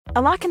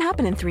A lot can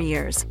happen in 3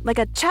 years, like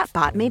a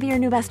chatbot may be your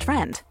new best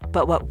friend.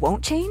 But what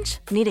won't change?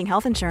 Needing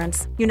health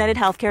insurance. United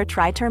Healthcare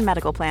Tri-Term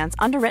Medical Plans,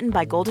 underwritten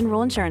by Golden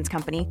Rule Insurance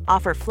Company,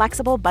 offer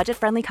flexible,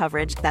 budget-friendly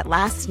coverage that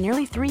lasts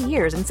nearly 3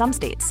 years in some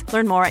states.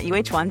 Learn more at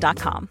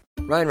uh1.com.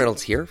 Ryan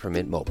Reynolds here from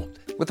Mint Mobile.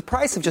 With the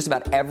price of just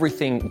about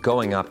everything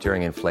going up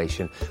during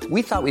inflation,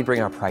 we thought we'd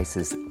bring our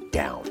prices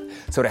down.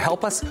 So to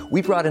help us,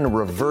 we brought in a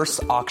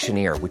reverse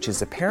auctioneer, which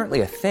is apparently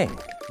a thing.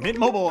 Mint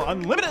Mobile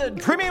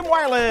Unlimited Premium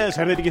Wireless.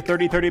 How to get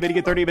 30, 30, bit to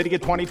get 30, bit to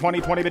get 20,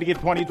 20, 20, bit to get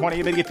 20,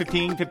 20, bit to get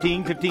 15,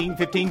 15, 15,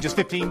 15, just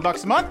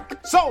 $15 a month?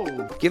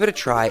 Sold! Give it a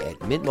try at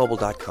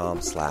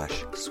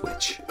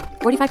mintmobile.com/switch.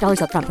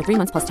 $45 up front for 3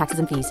 months plus taxes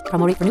and fees.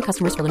 Promo rate for new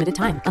customers for limited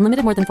time.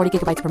 Unlimited more than 40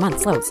 gigabytes per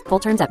month. Slows full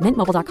terms at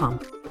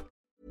mintmobile.com.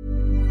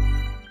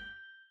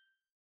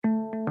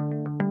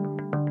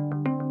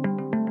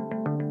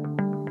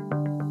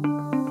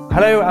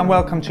 Hello and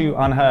welcome to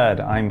Unheard.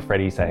 I'm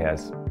Freddie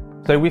Sayers.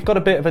 So we've got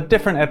a bit of a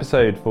different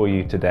episode for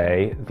you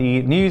today.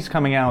 The news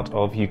coming out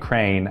of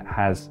Ukraine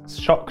has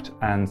shocked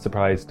and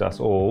surprised us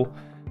all.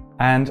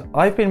 And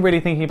I've been really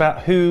thinking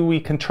about who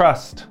we can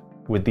trust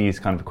with these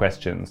kind of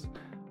questions.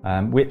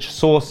 Which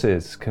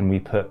sources can we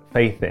put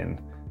faith in?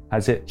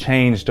 Has it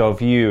changed our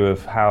view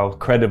of how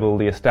credible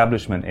the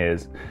establishment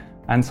is?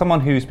 And someone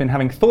who's been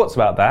having thoughts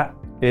about that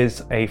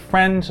is a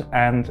friend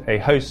and a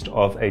host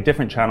of a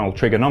different channel,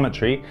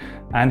 Trigonometry,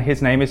 and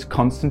his name is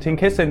Konstantin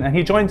Kisin, and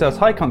he joins us.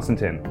 Hi,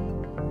 Konstantin.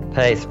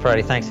 Hey,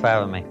 Freddie, thanks for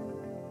having me.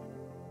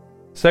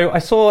 So I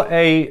saw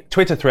a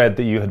Twitter thread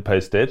that you had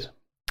posted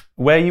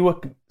where you were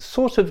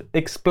sort of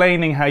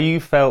explaining how you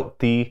felt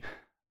the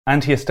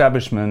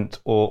anti-establishment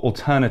or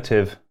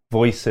alternative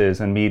voices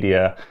and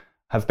media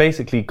have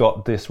basically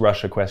got this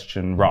Russia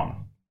question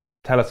wrong.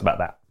 Tell us about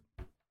that.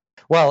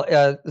 Well,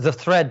 the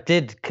thread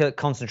did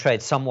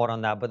concentrate somewhat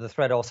on that, but the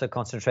thread also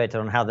concentrated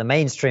on how the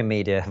mainstream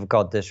media have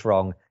got this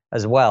wrong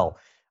as well.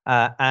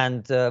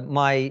 And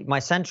my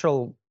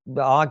central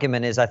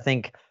argument is, I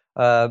think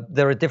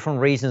there are different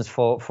reasons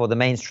for the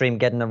mainstream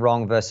getting it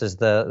wrong versus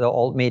the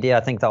alt media. I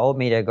think the alt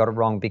media got it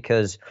wrong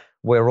because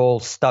we're all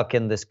stuck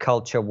in this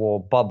culture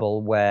war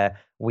bubble where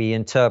we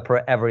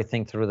interpret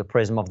everything through the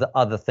prism of the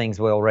other things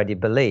we already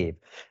believe.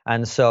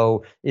 And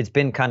so it's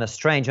been kind of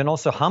strange and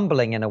also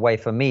humbling in a way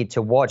for me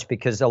to watch,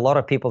 because a lot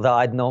of people that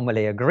I'd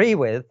normally agree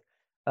with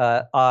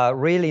are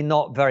really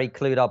not very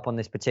clued up on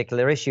this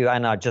particular issue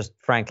and are just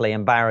frankly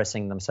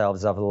embarrassing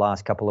themselves over the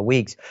last couple of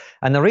weeks.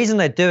 And the reason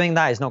they're doing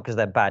that is not because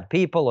they're bad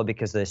people or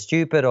because they're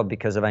stupid or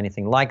because of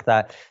anything like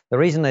that. The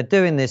reason they're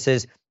doing this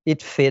is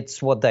it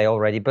fits what they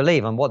already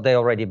believe. And what they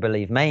already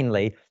believe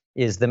mainly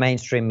is the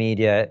mainstream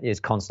media is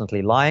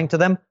constantly lying to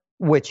them,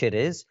 which it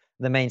is.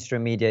 The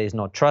mainstream media is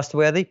not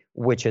trustworthy,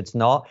 which it's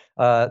not.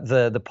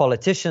 The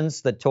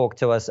politicians that talk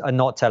to us are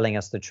not telling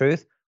us the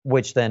truth,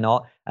 which they're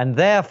not. And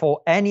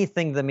therefore,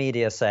 anything the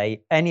media say,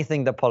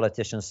 anything the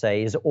politicians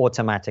say is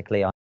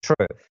automatically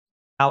untrue.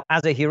 Now,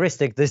 as a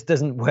heuristic, this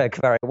doesn't work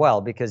very well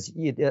because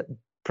it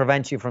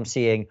prevents you from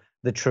seeing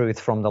the truth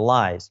from the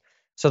lies.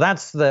 So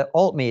that's the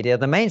alt media.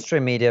 The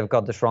mainstream media have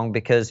got this wrong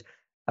because,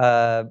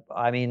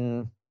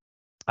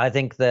 I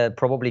think they're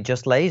probably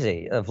just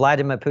lazy.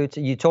 Vladimir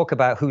Putin, you talk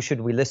about who should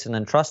we listen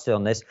and trust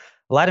on this.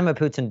 Vladimir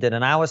Putin did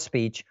an hour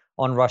speech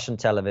on Russian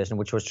television,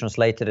 which was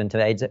translated into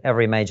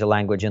every major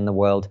language in the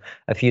world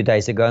a few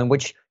days ago, in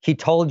which he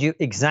told you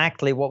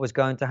exactly what was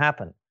going to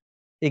happen.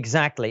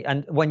 Exactly.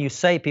 And when you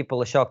say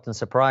people are shocked and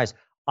surprised,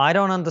 I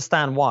don't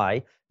understand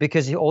why,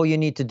 because all you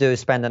need to do is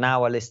spend an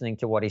hour listening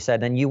to what he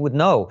said, and you would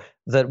know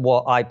that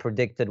what I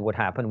predicted would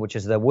happen, which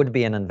is there would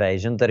be an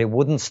invasion, that it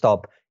wouldn't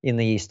stop in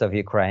the east of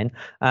Ukraine.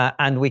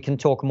 And we can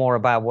talk more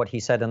about what he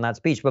said in that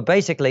speech. But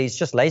basically, it's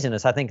just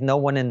laziness. I think no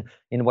one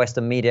in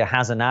Western media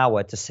has an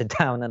hour to sit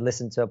down and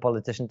listen to a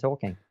politician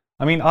talking.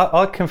 I mean,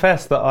 I'll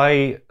confess that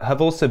I have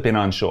also been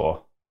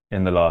unsure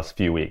in the last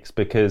few weeks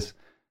because,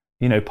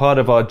 you know, part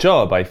of our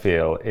job, I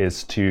feel,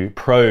 is to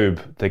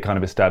probe the kind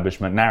of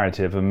establishment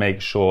narrative and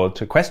make sure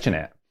to question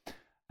it.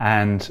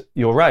 And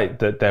you're right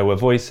that there were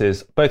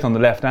voices both on the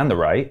left and the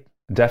right,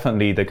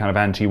 definitely the kind of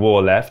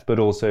anti-war left, but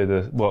also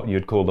the what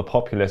you'd call the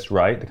populist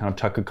right, the kind of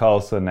Tucker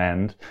Carlson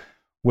end,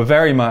 were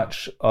very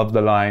much of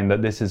the line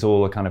that this is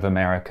all a kind of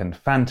American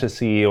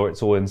fantasy, or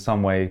it's all in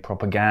some way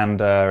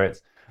propaganda,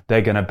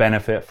 they're going to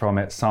benefit from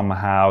it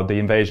somehow, the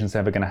invasion's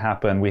never going to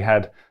happen. We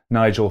had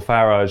Nigel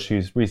Farage,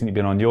 who's recently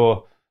been on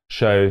your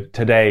show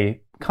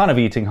today, kind of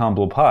eating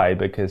humble pie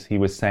because he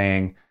was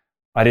saying,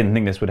 I didn't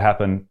think this would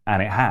happen,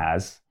 and it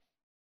has.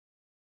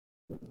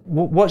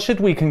 What should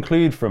we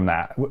conclude from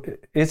that?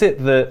 Is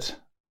it that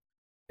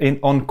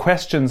on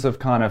questions of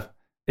kind of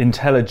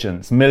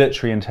intelligence,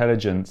 military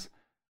intelligence,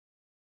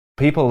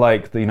 people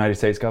like the United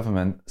States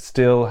government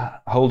still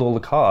hold all the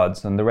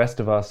cards and the rest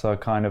of us are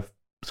kind of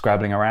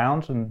scrabbling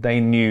around, and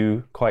they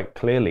knew quite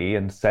clearly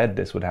and said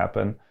this would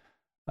happen.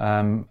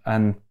 And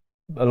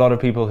a lot of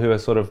people who are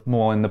sort of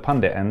more in the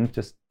pundit end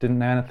just didn't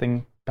know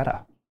anything better.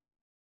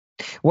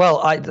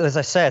 Well, as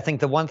I say, I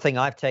think the one thing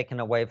I've taken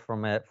away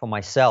from it for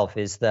myself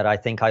is that I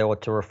think I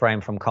ought to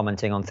refrain from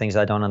commenting on things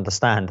I don't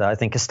understand. I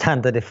think a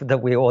standard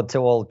that we ought to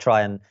all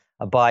try and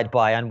abide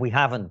by, and we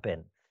haven't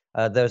been.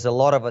 There's a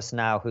lot of us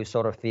now who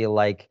sort of feel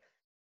like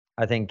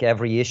I think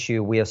every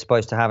issue we are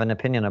supposed to have an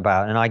opinion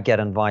about, and I get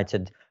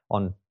invited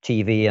on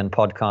TV and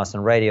podcasts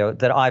and radio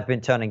that I've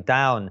been turning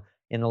down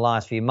in the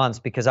last few months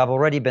because I've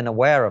already been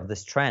aware of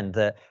this trend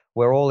that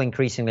we're all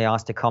increasingly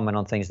asked to comment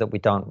on things that we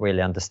don't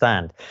really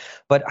understand.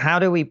 But how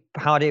do we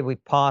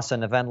pass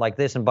an event like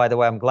this? And by the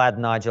way, I'm glad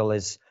Nigel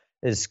is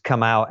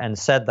come out and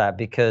said that,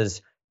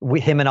 because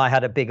him and I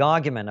had a big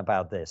argument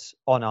about this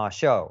on our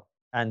show,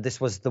 and this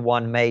was the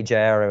one major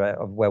area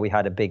of where we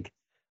had a big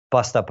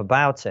bust up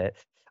about it.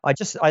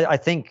 I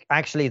think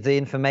actually the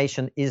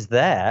information is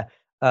there,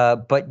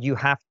 but you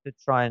have to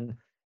try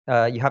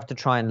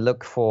and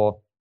look for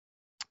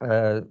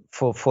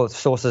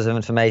sources of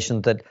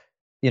information that,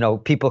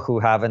 people who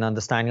have an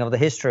understanding of the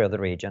history of the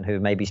region, who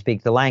maybe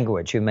speak the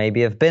language, who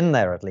maybe have been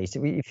there at least.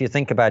 If you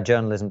think about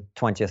journalism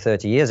 20 or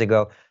 30 years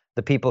ago,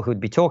 the people who'd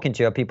be talking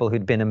to you are people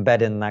who'd been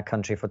embedded in that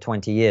country for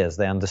 20 years.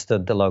 They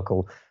understood the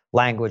local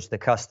language, the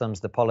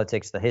customs, the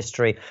politics, the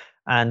history.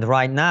 And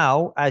right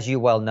now, as you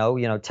well know,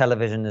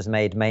 television is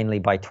made mainly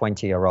by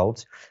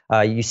 20-year-olds.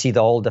 You see the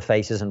older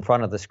faces in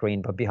front of the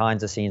screen, but behind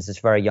the scenes, it's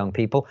very young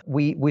people.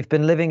 We've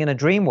been living in a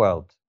dream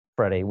world,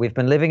 Freddie. We've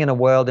been living in a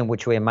world in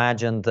which we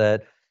imagined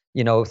that,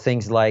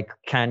 things like,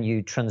 can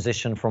you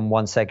transition from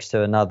one sex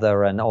to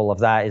another, and all of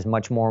that is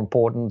much more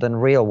important than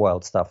real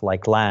world stuff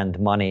like land,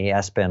 money,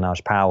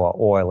 espionage, power,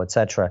 oil,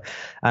 etc.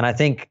 And I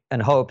think and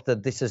hope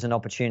that this is an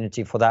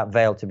opportunity for that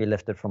veil to be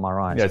lifted from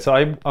our eyes. Yeah, so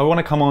I want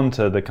to come on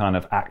to the kind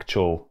of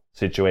actual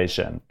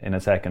situation in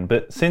a second.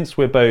 But since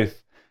we're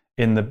both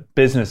in the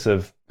business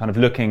of kind of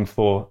looking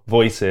for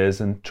voices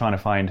and trying to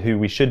find who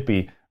we should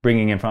be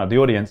bringing in front of the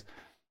audience,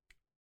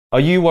 are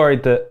you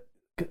worried that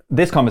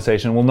this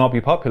conversation will not be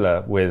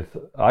popular with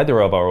either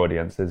of our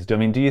audiences? I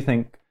mean, do you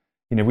think,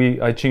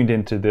 I tuned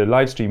into the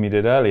live stream you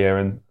did earlier,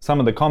 and some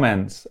of the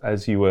comments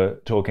as you were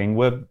talking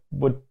were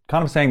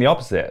kind of saying the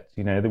opposite.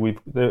 That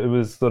it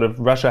was sort of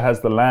Russia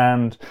has the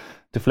land,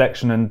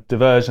 deflection and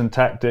diversion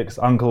tactics,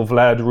 Uncle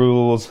Vlad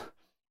rules,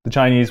 the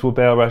Chinese will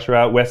bail Russia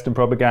out, Western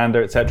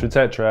propaganda, etc.,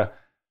 etc.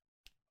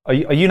 Are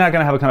you now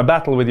going to have a kind of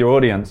battle with your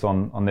audience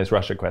on this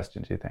Russia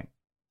question, do you think?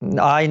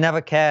 I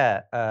never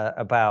care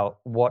about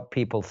what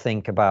people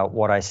think about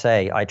what I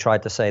say. I try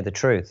to say the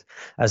truth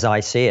as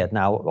I see it.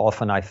 Now,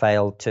 often I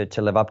fail to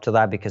live up to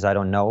that because I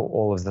don't know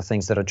all of the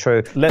things that are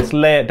true. Let's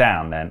lay it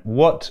down then.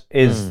 What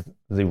is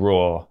the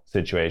raw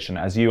situation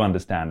as you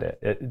understand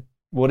it?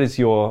 What is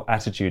your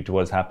attitude to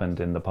what's happened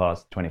in the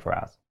past 24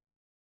 hours?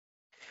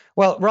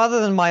 Well,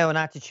 rather than my own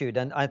attitude,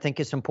 and I think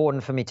it's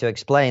important for me to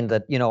explain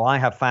that, I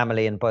have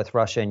family in both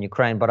Russia and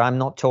Ukraine, but I'm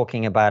not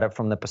talking about it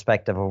from the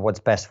perspective of what's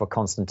best for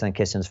Konstantin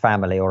Kissin's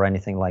family or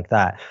anything like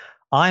that.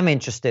 I'm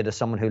interested as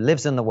someone who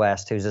lives in the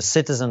West, who's a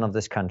citizen of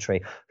this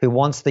country, who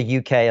wants the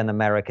UK and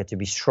America to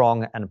be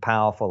strong and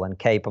powerful and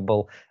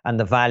capable, and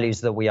the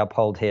values that we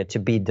uphold here to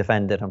be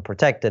defended and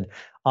protected.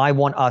 I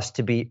want us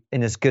to be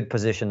in as good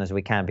position as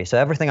we can be. So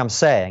everything I'm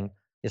saying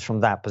is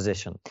from that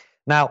position.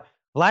 Now,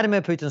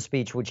 Vladimir Putin's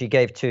speech, which he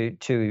gave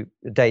two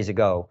days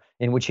ago,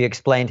 in which he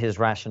explained his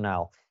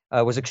rationale,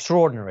 was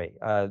extraordinary.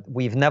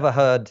 We've never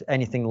heard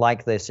anything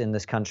like this in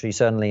this country,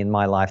 certainly in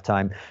my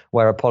lifetime,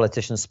 where a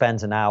politician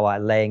spends an hour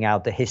laying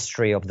out the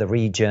history of the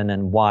region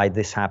and why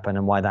this happened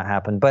and why that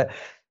happened. But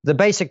the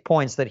basic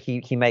points that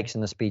he makes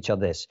in the speech are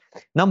this.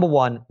 Number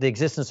one, the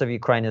existence of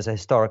Ukraine is a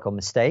historical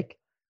mistake.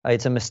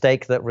 It's a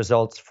mistake that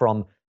results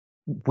from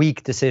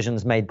weak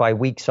decisions made by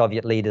weak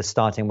Soviet leaders,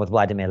 starting with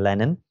Vladimir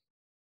Lenin.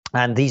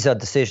 And these are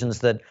decisions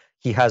that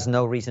he has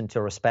no reason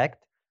to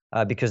respect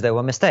because they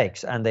were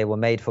mistakes and they were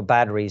made for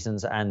bad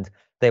reasons and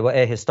they were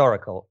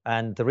ahistorical.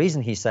 And the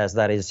reason he says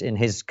that is, in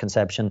his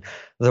conception,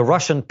 the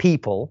Russian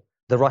people,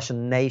 the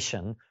Russian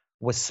nation,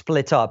 was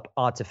split up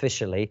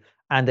artificially,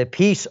 and a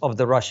piece of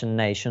the Russian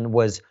nation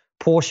was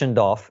portioned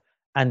off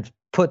and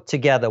put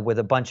together with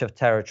a bunch of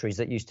territories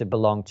that used to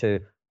belong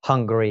to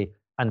Hungary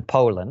and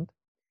Poland.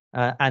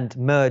 And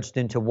merged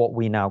into what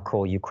we now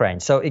call Ukraine.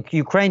 So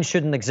Ukraine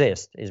shouldn't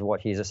exist, is what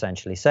he's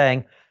essentially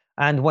saying.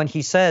 And when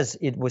he says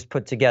it was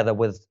put together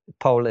with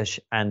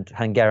Polish and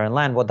Hungarian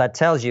land, what that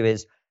tells you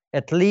is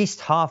at least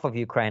half of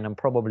Ukraine, and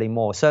probably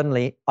more,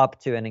 certainly up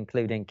to and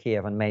including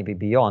Kiev and maybe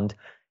beyond,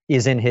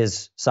 is in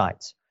his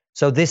sights.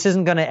 So this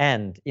isn't going to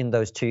end in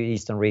those two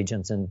eastern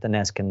regions in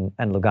Donetsk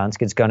and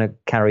Lugansk. It's going to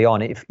carry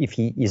on if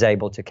he is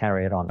able to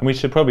carry it on. And we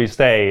should probably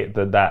say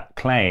that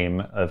claim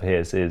of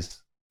his is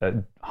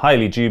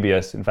highly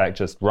dubious, in fact,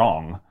 just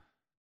wrong,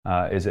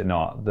 is it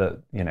not?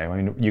 That,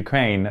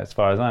 Ukraine, as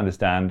far as I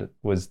understand,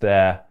 was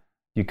there,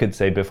 you could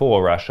say,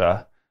 before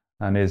Russia,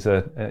 and is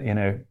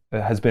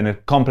has been a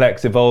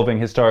complex, evolving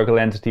historical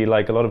entity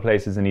like a lot of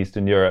places in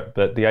Eastern Europe.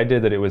 But the idea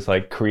that it was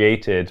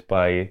created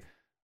by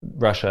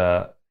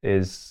Russia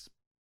is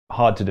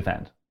hard to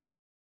defend.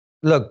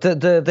 Look,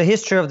 the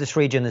history of this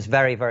region is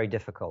very, very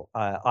difficult.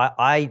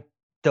 I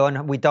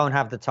we don't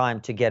have the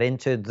time to get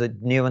into the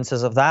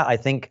nuances of that. I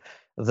think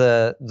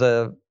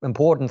the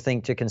important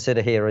thing to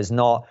consider here is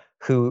not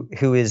who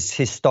is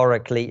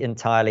historically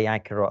entirely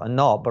accurate or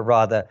not, but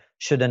rather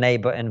should a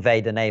neighbor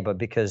invade a neighbor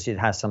because it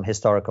has some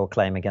historical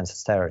claim against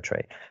its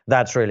territory.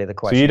 That's really the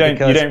question. So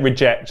you don't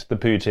reject the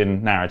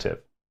Putin narrative?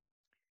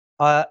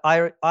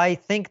 I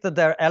think that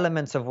there are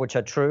elements of which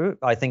are true.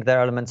 I think there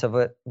are elements of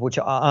it which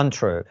are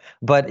untrue.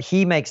 But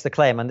he makes the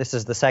claim, and this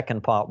is the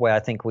second part where I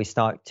think we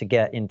start to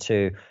get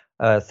into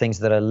things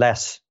that are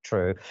less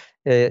true,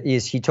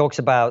 is he talks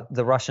about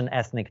the Russian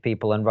ethnic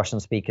people and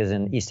Russian speakers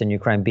in eastern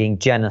Ukraine being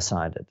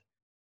genocided.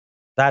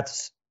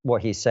 That's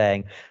what he's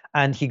saying.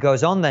 And he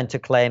goes on then to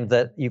claim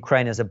that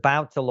Ukraine is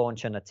about to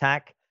launch an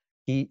attack.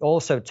 He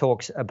also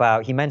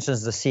he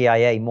mentions the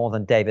CIA more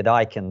than David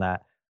Icke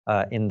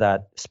in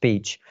that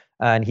speech.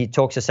 And he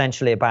talks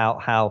essentially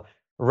about how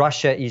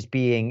Russia is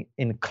being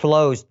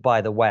enclosed by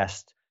the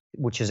West,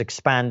 which is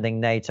expanding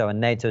NATO, and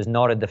NATO is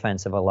not a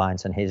defensive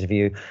alliance in his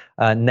view.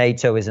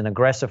 NATO is an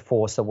aggressive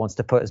force that wants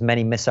to put as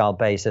many missile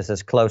bases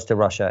as close to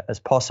Russia as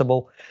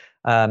possible.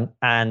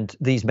 And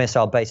these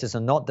missile bases are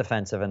not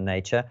defensive in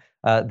nature.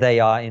 They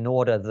are in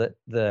order that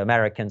the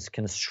Americans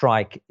can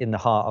strike in the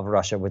heart of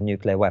Russia with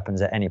nuclear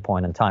weapons at any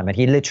point in time. And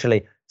he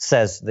literally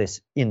says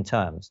this in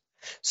terms.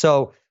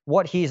 So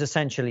what he's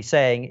essentially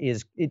saying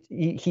is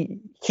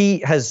he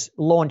has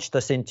launched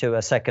us into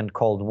a second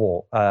Cold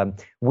War.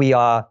 We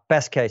are,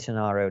 best case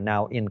scenario,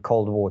 now in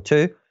Cold War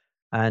II,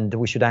 and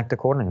we should act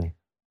accordingly.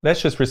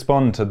 Let's just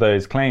respond to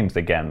those claims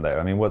again, though.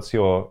 I mean, what's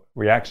your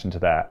reaction to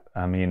that?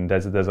 I mean,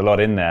 there's a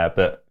lot in there,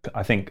 but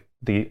I think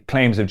the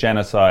claims of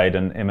genocide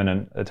and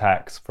imminent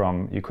attacks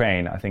from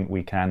Ukraine, I think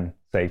we can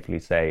safely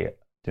say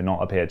do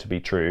not appear to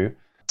be true.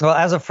 Well,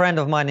 as a friend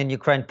of mine in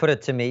Ukraine put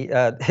it to me,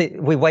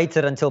 we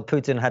waited until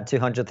Putin had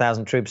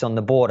 200,000 troops on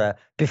the border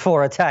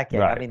before attacking.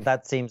 Right. I mean,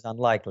 that seems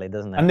unlikely,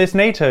 doesn't it? And this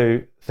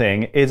NATO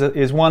thing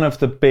is one of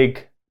the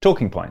big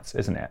talking points,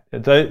 isn't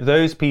it?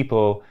 Those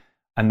people,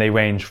 and they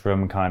range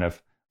from kind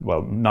of,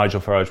 well,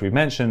 Nigel Farage we've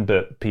mentioned,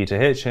 but Peter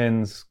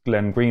Hitchens,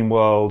 Glenn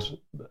Greenwald,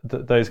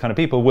 those kind of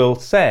people will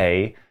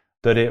say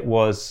that it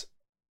was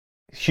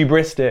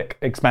hubristic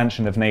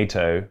expansion of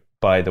NATO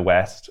by the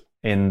West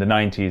in the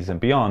 90s and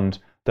beyond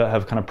that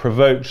have kind of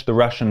provoked the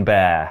Russian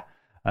bear,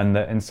 and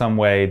that in some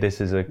way this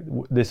is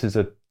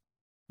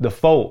the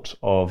fault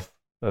of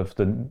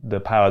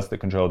the powers that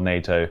controlled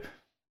NATO.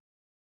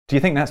 Do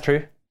you think that's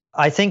true?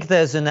 I think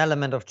there's an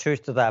element of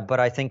truth to that, but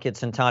I think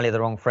it's entirely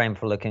the wrong frame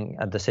for looking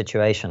at the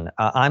situation.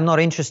 I'm not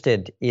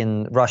interested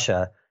in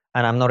Russia,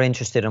 and I'm not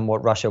interested in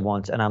what Russia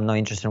wants, and I'm not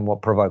interested in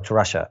what provoked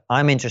Russia.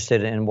 I'm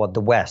interested in what the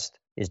West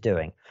is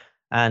doing.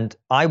 And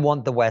I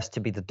want the West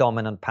to be the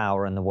dominant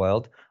power in the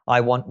world.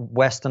 I want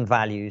Western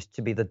values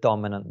to be the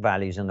dominant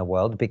values in the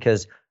world,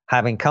 because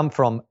having come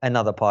from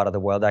another part of the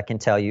world, I can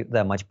tell you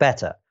they're much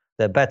better.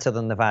 They're better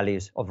than the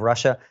values of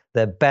Russia.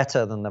 They're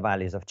better than the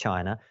values of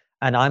China.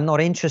 And I'm not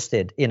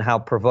interested in how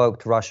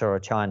provoked Russia or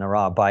China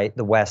are by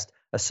the West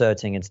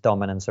asserting its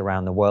dominance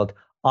around the world.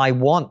 I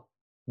want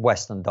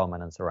Western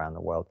dominance around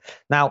the world.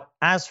 Now,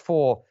 as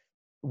for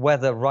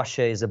whether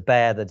Russia is a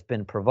bear that's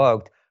been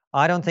provoked,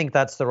 I don't think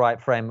that's the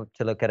right frame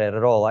to look at it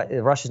at all.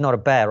 Russia's not a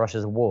bear,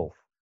 Russia's a wolf,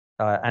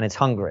 and it's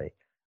hungry.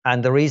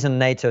 And the reason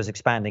NATO is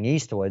expanding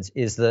eastwards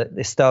is that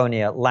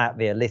Estonia,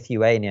 Latvia,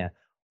 Lithuania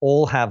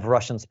all have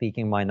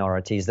Russian-speaking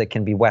minorities that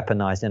can be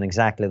weaponized in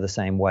exactly the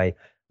same way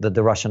that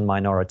the Russian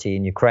minority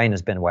in Ukraine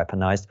has been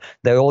weaponized.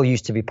 They all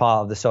used to be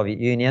part of the Soviet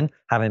Union,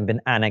 having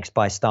been annexed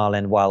by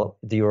Stalin while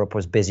Europe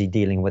was busy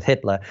dealing with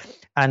Hitler.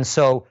 And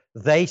so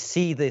they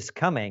see this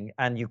coming,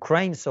 and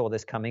Ukraine saw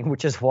this coming,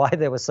 which is why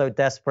they were so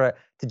desperate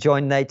to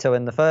join NATO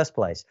in the first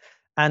place.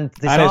 And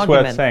it's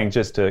worth saying,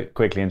 just to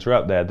quickly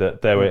interrupt there,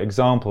 that there were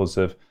examples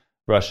of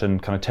Russian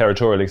kind of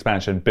territorial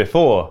expansion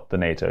before the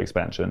NATO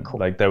expansion.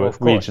 Like there were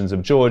regions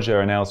of Georgia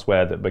and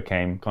elsewhere that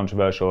became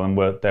controversial, and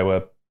there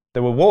were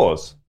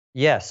wars.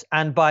 Yes.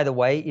 And by the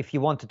way, if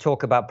you want to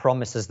talk about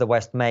promises the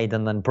West made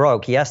and then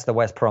broke, yes, the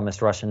West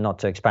promised Russia not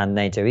to expand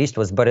NATO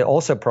eastwards, but it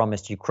also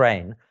promised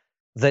Ukraine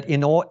that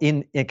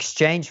in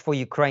exchange for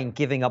Ukraine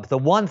giving up the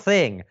one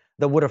thing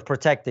that would have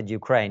protected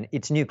Ukraine,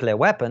 its nuclear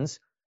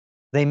weapons,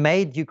 they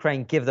made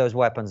Ukraine give those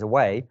weapons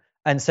away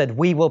and said,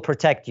 we will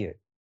protect you,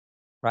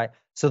 right?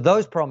 So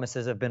those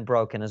promises have been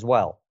broken as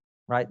well,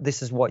 right?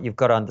 This is what you've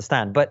got to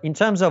understand. But in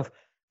terms of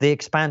the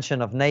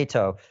expansion of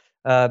NATO,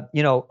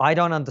 I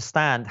don't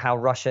understand how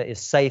Russia is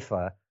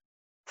safer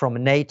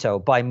from NATO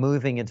by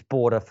moving its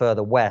border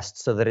further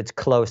west so that it's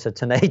closer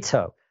to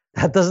NATO.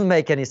 That doesn't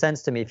make any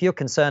sense to me. If you're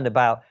concerned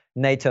about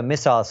NATO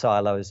missile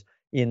silos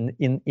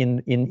in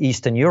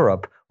Eastern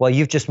Europe, well,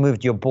 you've just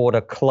moved your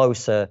border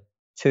closer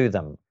to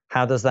them.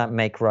 How does that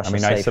make Russia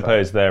safer? I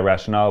suppose their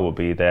rationale will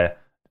be they're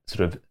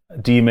sort of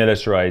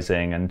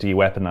demilitarizing and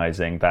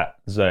de-weaponizing that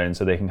zone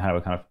so they can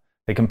have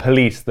they can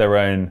police their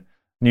own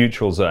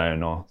neutral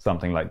zone or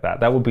something like that.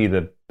 That would be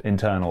the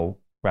internal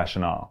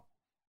rationale.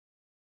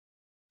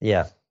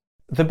 Yeah.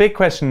 The big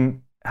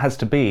question has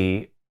to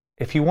be,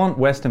 if you want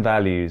Western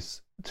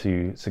values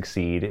to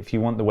succeed, if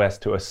you want the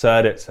West to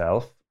assert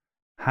itself,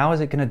 how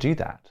is it going to do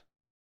that?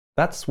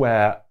 That's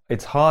where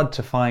it's hard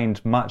to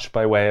find much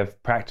by way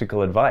of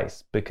practical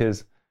advice,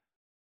 because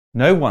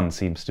no one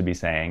seems to be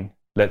saying,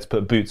 let's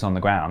put boots on the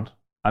ground.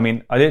 I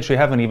mean, I literally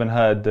haven't even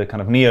heard the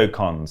kind of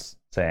neocons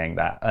saying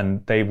that,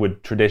 and they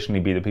would traditionally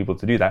be the people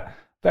to do that.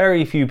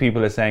 Very few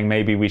people are saying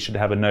maybe we should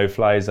have a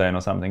no-fly zone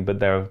or something, but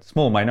they're a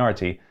small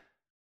minority.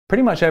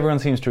 Pretty much everyone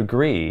seems to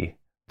agree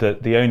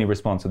that the only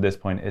response at this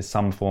point is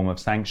some form of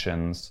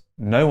sanctions.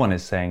 No one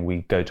is saying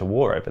we go to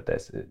war over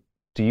this.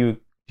 Do you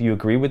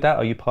agree with that?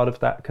 Are you part of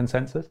that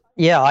consensus?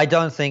 Yeah, I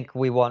don't think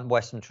we want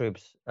Western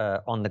troops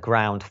on the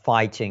ground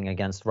fighting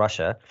against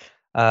Russia.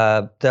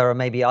 There are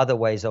maybe other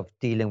ways of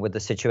dealing with the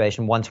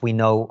situation once we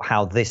know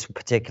how this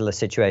particular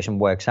situation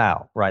works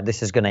out, right?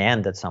 This is going to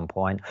end at some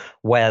point.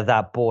 Where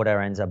that border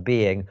ends up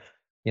being,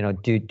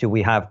 do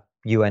we have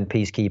UN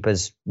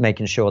peacekeepers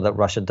making sure that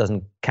Russia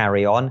doesn't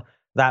carry on?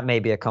 That may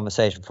be a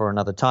conversation for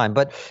another time.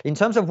 But in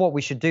terms of what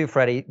we should do,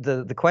 Freddie,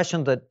 the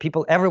question that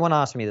everyone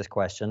asks me this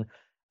question,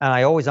 and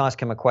I always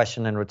ask him a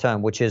question in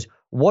return, which is,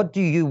 what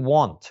do you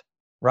want,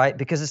 right?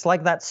 Because it's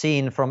like that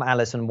scene from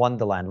Alice in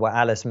Wonderland where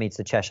Alice meets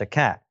the Cheshire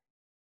Cat.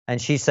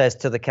 And she says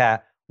to the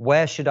cat,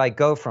 where should I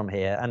go from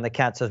here? And the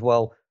cat says,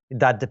 well,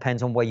 that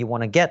depends on where you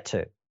want to get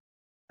to.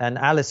 And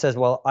Alice says,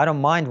 well, I don't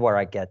mind where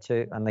I get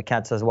to. And the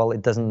cat says, well,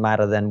 it doesn't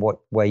matter then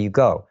where you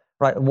go,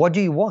 right? What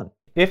do you want?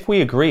 If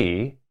we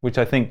agree, which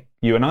I think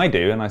you and I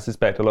do, and I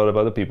suspect a lot of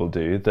other people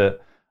do, that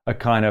a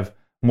kind of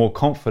more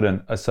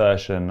confident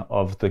assertion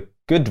of the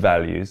good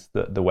values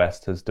that the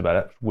West has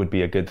developed would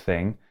be a good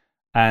thing.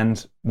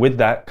 And with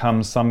that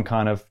comes some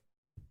kind of,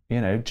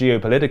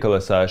 geopolitical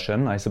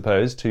assertion, I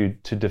suppose, to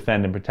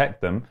defend and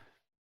protect them.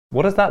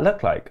 What does that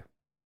look like?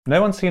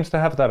 No one seems to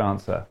have that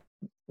answer.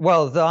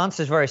 Well, the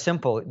answer is very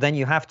simple. Then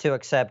you have to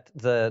accept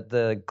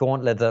the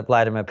gauntlet that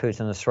Vladimir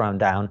Putin has thrown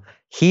down.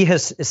 He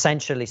has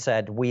essentially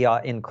said we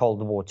are in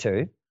Cold War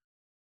II,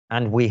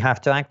 and we have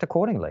to act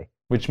accordingly.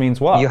 Which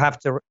means what? You have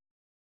to.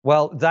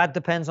 Well, that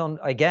depends on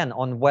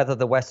whether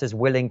the West is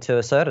willing to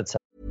assert itself.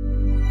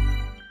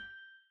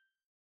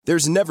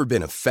 There's never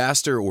been a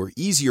faster or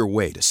easier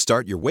way to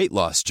start your weight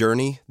loss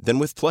journey than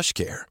with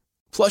PlushCare.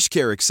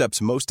 PlushCare accepts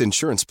most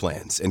insurance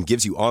plans and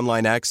gives you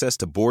online access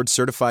to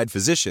board-certified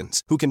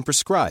physicians who can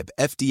prescribe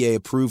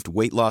FDA-approved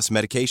weight loss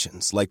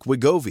medications like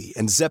Wegovy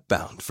and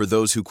Zepbound for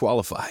those who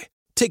qualify.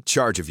 Take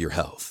charge of your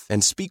health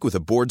and speak with a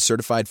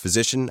board-certified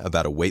physician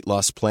about a weight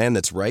loss plan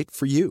that's right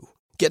for you.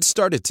 Get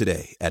started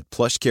today at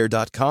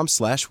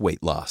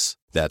plushcare.com/weight loss.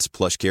 That's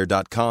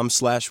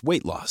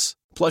plushcare.com/weight loss.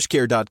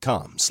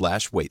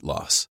 plushcare.com/weight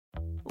loss.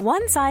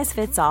 One size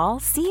fits all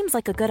seems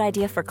like a good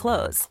idea for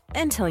clothes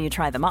until you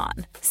try them on.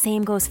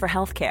 Same goes for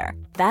healthcare.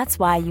 That's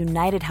why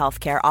United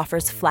Healthcare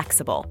offers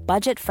flexible,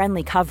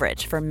 budget-friendly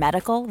coverage for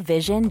medical,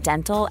 vision,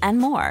 dental, and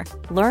more.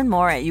 Learn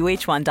more at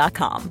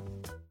uh1.com.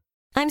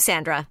 I'm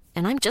Sandra,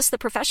 and I'm just the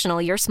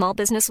professional your small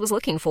business was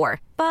looking for.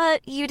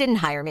 But you didn't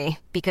hire me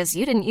because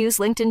you didn't use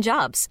LinkedIn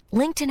Jobs.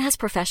 LinkedIn has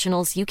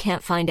professionals you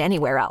can't find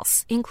anywhere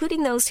else,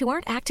 including those who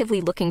aren't actively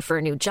looking for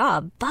a new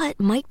job, but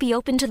might be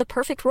open to the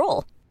perfect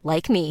role,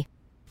 like me.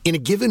 In a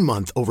given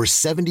month, over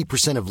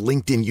 70% of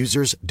LinkedIn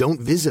users don't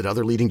visit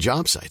other leading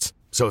job sites.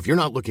 So if you're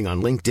not looking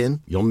on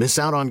LinkedIn, you'll miss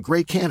out on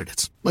great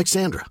candidates like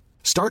Sandra.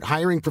 Start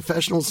hiring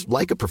professionals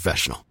like a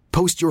professional.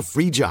 Post your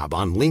free job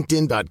on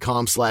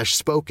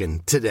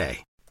linkedin.com/spoken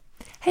today.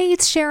 Hey,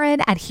 it's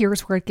Sharon, and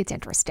here's where it gets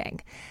interesting.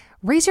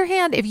 Raise your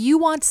hand if you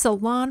want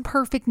salon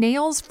perfect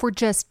nails for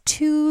just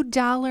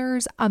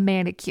 $2 a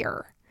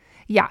manicure.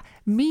 Yeah,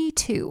 me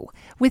too.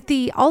 With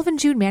the Olive &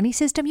 June Mani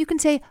system, you can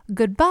say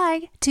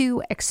goodbye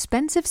to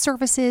expensive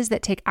services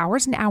that take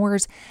hours and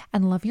hours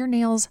and love your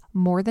nails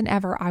more than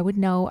ever. I would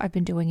know. I've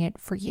been doing it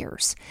for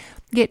years.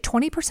 Get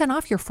 20%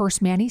 off your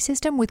first Mani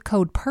system with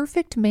code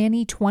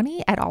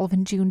PERFECTMANI20 at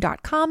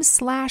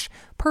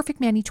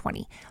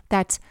oliveandjune.com/PerfectMani20.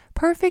 That's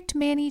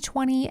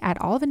PerfectMani20 at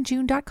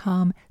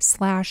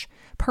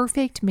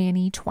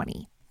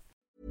oliveandjune.com/PerfectMani20.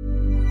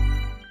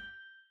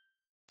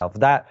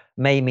 That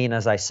may mean,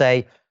 as I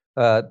say,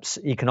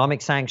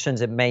 economic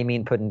sanctions. It may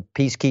mean putting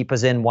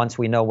peacekeepers in once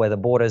we know where the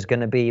border is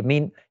going to be.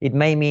 It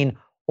may mean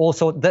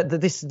also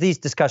that these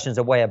discussions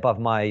are way above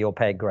my or your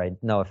pay grade.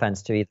 No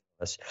offense to either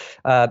of us.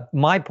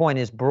 My point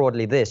is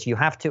broadly this: you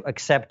have to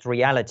accept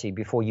reality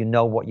before you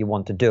know what you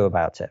want to do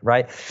about it,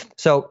 right?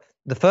 So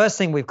the first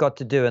thing we've got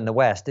to do in the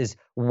West is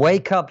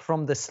wake up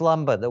from the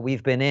slumber that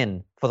we've been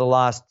in for the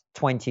last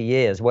 20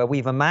 years, where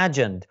we've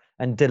imagined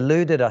and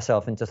deluded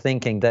ourselves into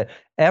thinking that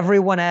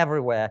everyone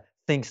everywhere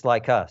thinks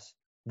like us,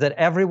 that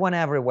everyone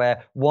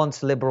everywhere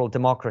wants liberal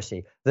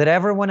democracy, that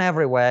everyone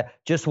everywhere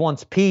just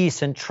wants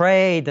peace and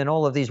trade and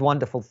all of these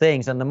wonderful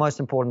things. And the most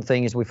important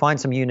thing is we find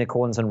some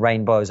unicorns and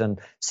rainbows and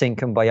sing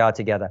Kumbaya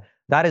together.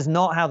 That is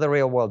not how the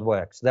real world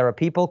works. There are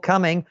people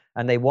coming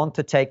and they want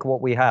to take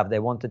what we have. They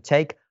want to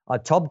take our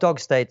top dog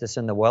status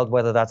in the world,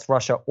 whether that's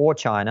Russia or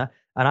China.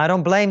 And I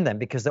don't blame them,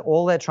 because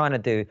all they're trying to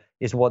do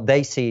is what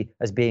they see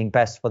as being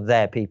best for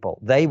their people.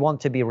 They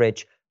want to be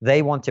rich.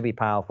 They want to be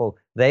powerful.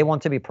 They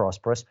want to be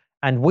prosperous.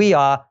 And we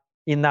are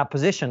in that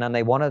position and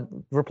they want to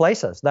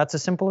replace us. That's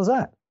as simple as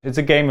that. It's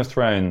a Game of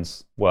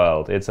Thrones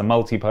world. It's a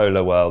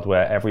multipolar world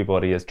where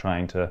everybody is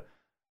trying to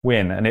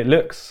win. And it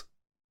looks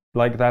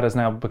like that has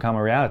now become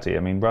a reality. I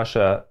mean,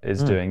 Russia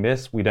is doing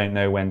this. We don't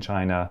know when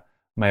China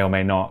may or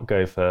may not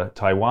go for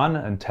Taiwan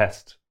and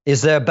test.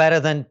 Is there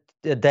better than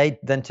a day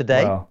than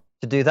today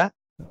to do that?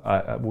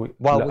 I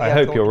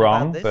hope you're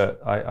wrong,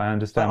 but I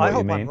understand what you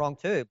mean. I hope I'm wrong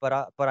too,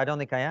 but I don't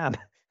think I am.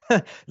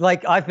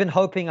 Like, I've been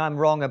hoping I'm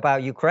wrong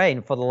about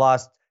Ukraine for the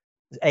last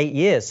 8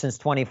 years, since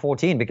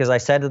 2014, because I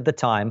said at the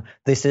time,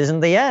 this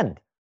isn't the end.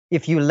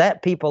 If you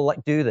let people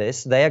do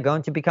this, they are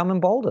going to become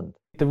emboldened.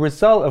 The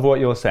result of what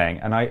you're saying,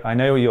 and I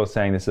know you're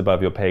saying this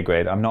above your pay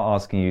grade, I'm not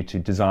asking you to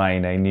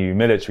design a new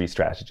military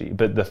strategy,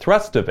 but the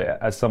thrust of it,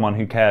 as someone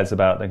who cares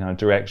about the kind of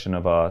direction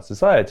of our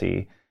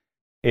society,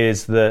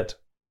 is that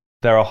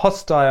there are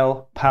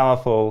hostile,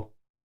 powerful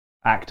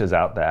actors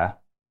out there,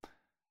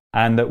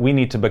 and that we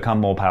need to become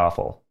more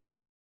powerful,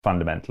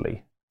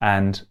 fundamentally.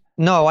 And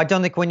no, I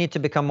don't think we need to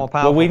become more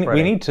powerful. Well,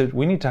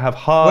 we need to have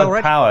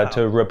hard power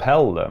to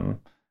repel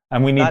them,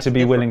 and we need to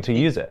be willing to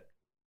use it.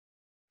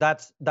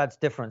 That's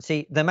different.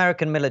 See, the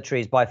American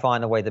military is by far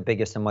and away the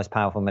biggest and most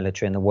powerful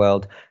military in the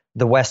world.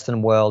 The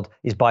Western world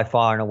is by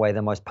far and away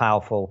the most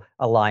powerful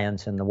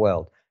alliance in the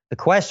world. The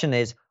question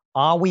is,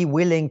 are we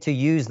willing to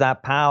use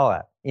that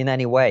power in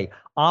any way?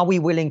 Are we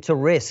willing to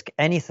risk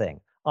anything?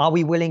 Are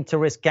we willing to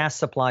risk gas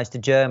supplies to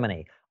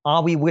Germany?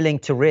 Are we willing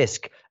to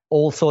risk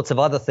all sorts of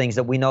other things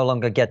that we no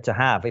longer get to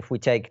have if we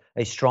take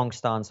a strong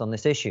stance on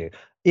this issue?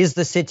 Is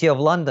the City of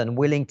London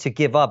willing to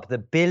give up the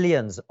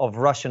billions of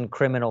Russian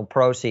criminal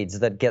proceeds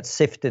that get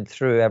sifted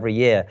through every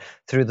year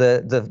through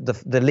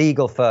the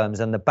legal firms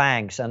and the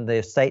banks and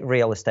the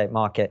real estate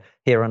market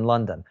here in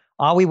London?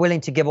 Are we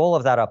willing to give all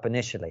of that up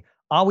initially?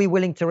 Are we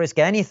willing to risk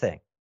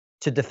anything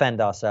to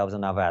defend ourselves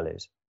and our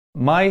values?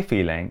 My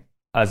feeling,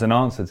 as an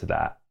answer to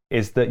that,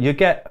 is that you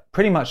get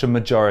pretty much a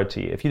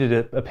majority. If you did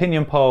an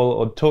opinion poll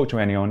or talk to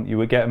anyone, you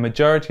would get a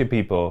majority of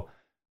people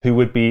who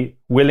would be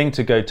willing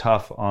to go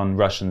tough on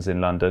Russians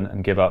in London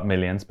and give up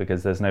millions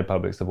because there's no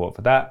public support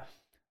for that.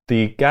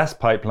 The gas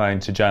pipeline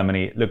to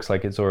Germany looks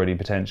like it's already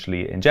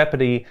potentially in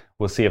jeopardy.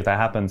 We'll see if that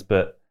happens,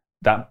 but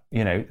that,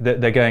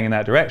 they're going in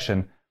that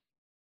direction.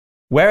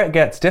 Where it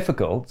gets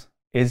difficult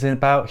is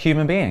about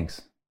human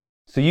beings.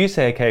 So you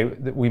say, okay,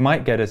 we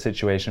might get a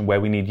situation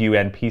where we need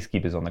UN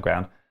peacekeepers on the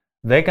ground.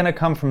 They're going to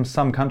come from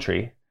some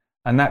country,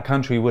 and that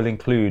country will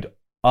include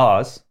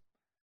ours.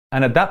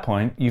 And at that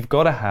point, you've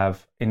got to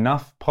have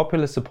enough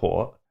popular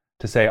support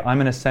to say, I'm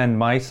going to send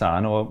my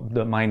son or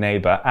my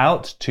neighbor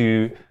out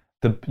to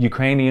the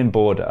Ukrainian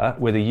border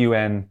with a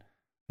UN,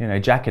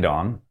 jacket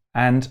on.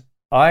 And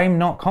I'm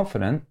not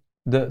confident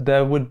that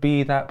there would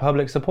be that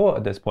public support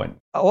at this point.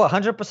 Oh,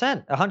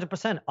 100%,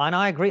 100%. And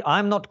I agree.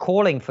 I'm not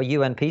calling for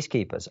UN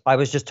peacekeepers. I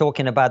was just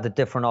talking about the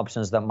different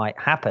options that might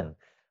happen.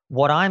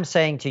 What I'm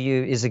saying to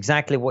you is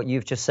exactly what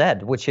you've just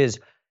said, which is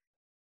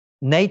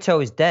NATO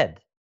is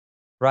dead,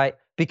 right?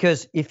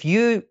 Because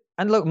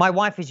and look, my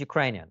wife is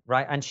Ukrainian,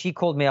 right? And she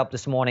called me up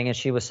this morning and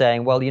she was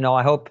saying, well,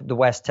 I hope the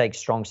West takes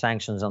strong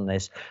sanctions on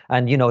this.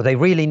 And, they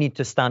really need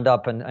to stand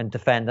up and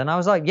defend. And I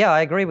was like, yeah,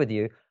 I agree with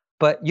you.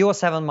 But you're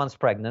 7 months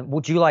pregnant.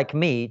 Would you like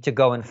me to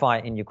go and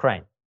fight in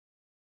Ukraine?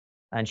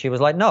 And she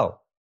was like, no.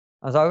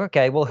 I was like,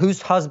 okay, well,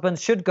 whose husband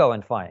should go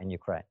and fight in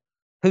Ukraine?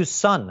 Whose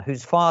son,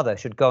 whose father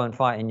should go and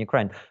fight in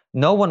Ukraine?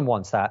 No one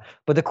wants that.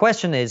 But the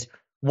question is,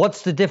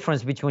 what's the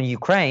difference between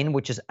Ukraine,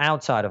 which is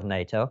outside of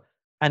NATO,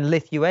 and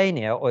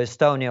Lithuania or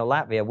Estonia or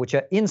Latvia, which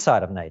are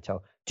inside of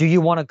NATO? Do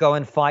you want to go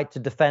and fight to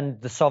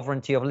defend the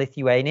sovereignty of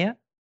Lithuania?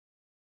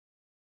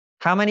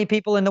 How many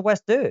people in the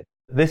West do?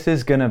 This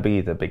is going to be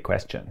the big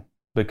question,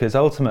 because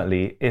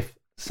ultimately, if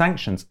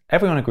sanctions,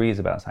 everyone agrees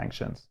about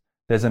sanctions.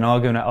 There's an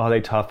argument, are they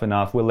tough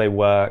enough? Will they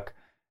work?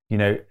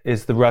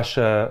 Is the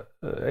Russia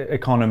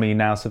economy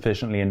now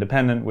sufficiently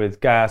independent with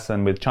gas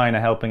and with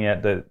China helping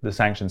it that the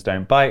sanctions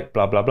don't bite,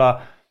 blah, blah,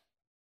 blah.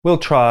 We'll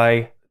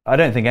try. I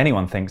don't think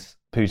anyone thinks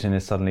Putin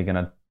is suddenly going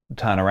to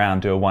turn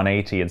around, do a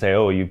 180 and say,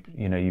 oh,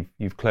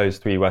 you've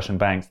closed 3 Russian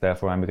banks,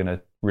 therefore I'm going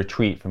to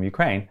retreat from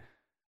Ukraine.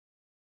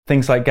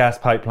 Things like gas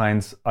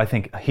pipelines, I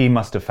think he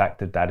must have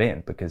factored that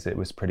in because it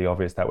was pretty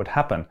obvious that would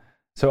happen.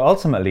 So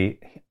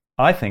ultimately,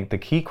 I think the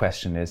key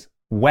question is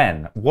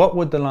when? What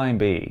would the line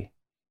be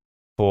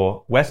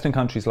for Western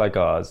countries like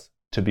ours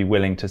to be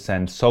willing to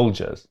send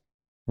soldiers,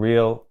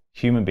 real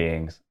human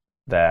beings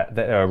there?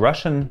 There are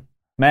Russian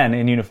men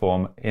in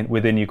uniform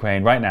within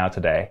Ukraine right now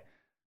today.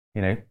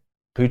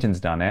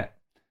 Putin's done it.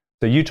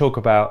 So you talk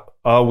about,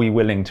 are we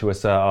willing to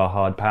assert our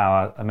hard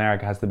power?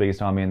 America has the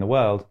biggest army in the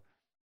world.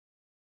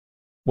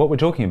 What we're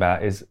talking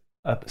about is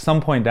at some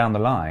point down the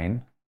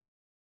line,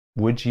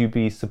 would you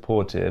be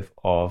supportive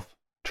of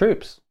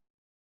troops?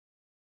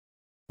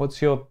 What's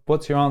your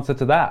answer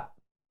to that?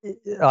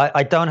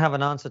 I don't have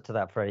an answer to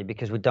that, Freddie,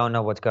 because we don't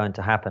know what's going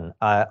to happen.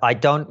 I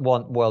don't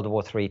want World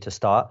War III to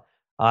start.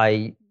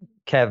 I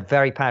care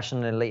very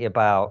passionately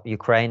about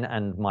Ukraine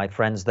and my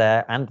friends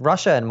there, and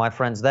Russia and my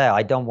friends there.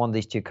 I don't want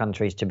these two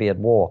countries to be at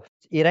war.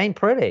 It ain't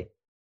pretty.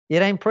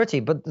 It ain't pretty.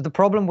 But the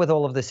problem with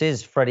all of this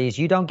is, Freddie, is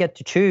you don't get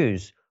to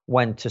choose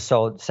when to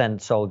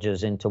send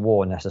soldiers into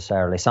war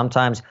necessarily.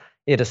 Sometimes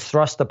it is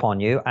thrust upon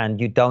you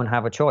and you don't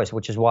have a choice,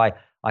 which is why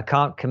I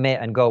can't commit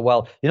and go,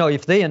 well,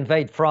 if they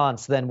invade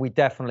France, then we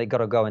definitely got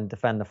to go and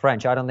defend the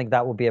French. I don't think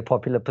that would be a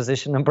popular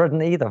position in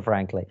Britain either,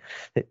 frankly,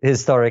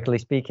 historically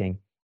speaking.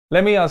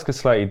 Let me ask a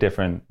slightly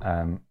different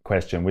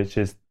question, which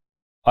is,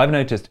 I've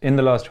noticed in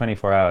the last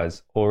 24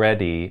 hours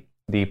already,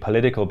 the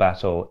political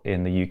battle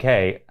in the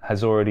UK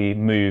has already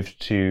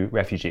moved to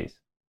refugees.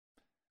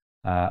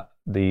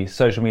 The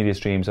social media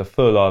streams are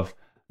full of,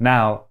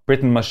 now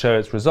Britain must show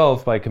its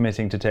resolve by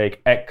committing to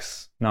take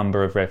X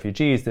number of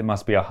refugees. It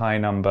must be a high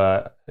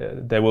number.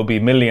 There will be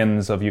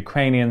millions of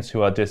Ukrainians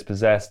who are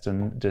dispossessed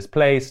and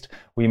displaced.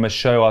 We must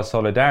show our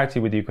solidarity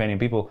with the Ukrainian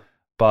people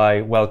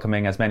by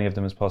welcoming as many of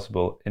them as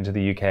possible into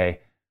the UK.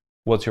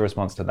 What's your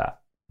response to that?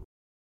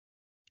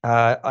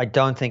 I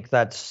don't think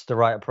that's the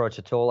right approach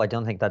at all. I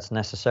don't think that's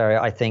necessary.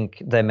 I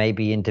think there may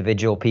be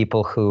individual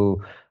people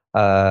who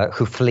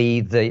flee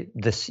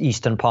this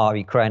eastern part of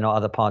Ukraine or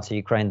other parts of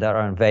Ukraine that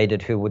are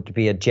invaded, who would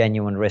be a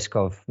genuine risk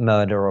of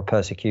murder or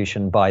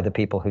persecution by the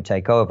people who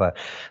take over.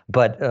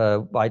 But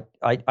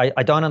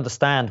I don't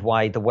understand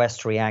why the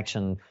West's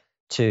reaction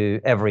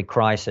to every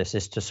crisis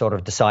is to sort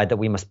of decide that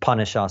we must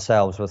punish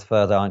ourselves with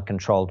further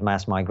uncontrolled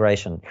mass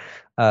migration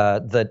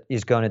that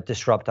is going to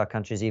disrupt our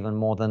countries even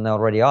more than they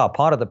already are.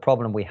 Part of the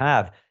problem we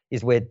have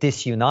is we're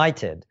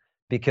disunited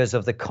because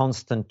of the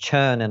constant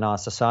churn in our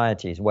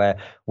societies, where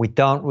we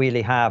don't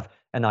really have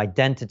an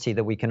identity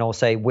that we can all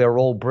say we're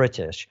all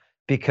British,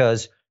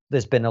 because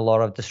there's been a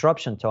lot of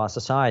disruption to our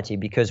society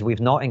because we've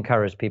not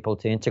encouraged people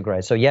to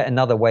integrate. So yet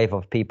another wave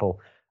of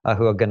people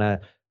who are going to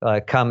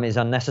come is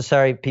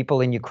unnecessary. People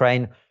in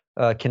Ukraine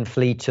can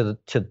flee to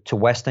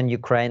Western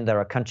Ukraine. There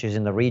are countries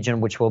in the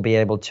region which will be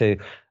able to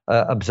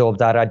absorb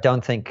that. I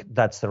don't think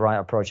that's the right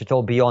approach at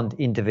all, beyond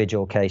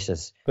individual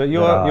cases. But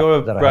you're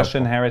of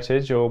Russian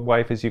heritage. Your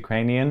wife is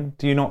Ukrainian.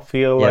 Do you not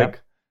feel like,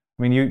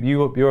 I mean,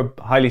 you're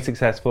a highly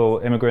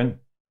successful immigrant.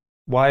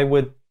 Why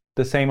would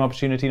the same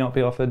opportunity not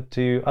be offered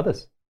to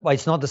others? Well,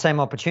 it's not the same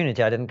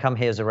opportunity. I didn't come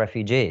here as a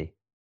refugee.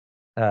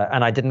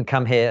 And I didn't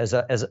come here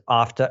as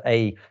after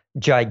a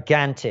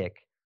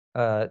gigantic,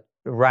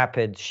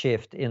 rapid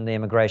shift in the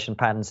immigration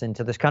patterns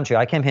into this country.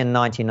 I came here in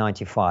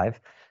 1995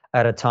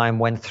 at a time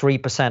when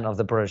 3% of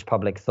the British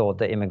public thought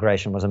that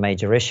immigration was a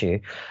major issue.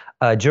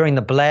 During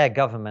the Blair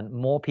government,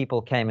 more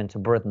people came into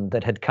Britain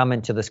that had come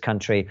into this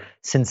country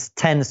since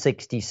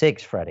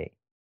 1066, Freddie.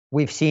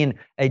 We've seen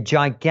a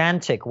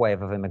gigantic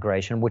wave of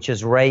immigration, which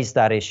has raised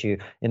that issue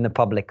in the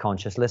public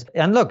consciousness.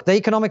 And look, the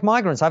economic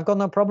migrants, I've got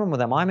no problem with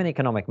them. I'm an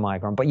economic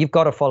migrant, but you've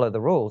got to follow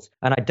the rules.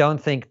 And I don't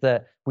think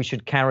that we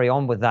should carry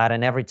on with that.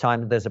 And every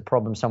time there's a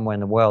problem somewhere in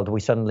the world, we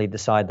suddenly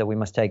decide that we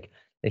must take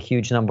a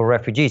huge number of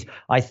refugees.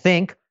 I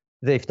think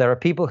that if there are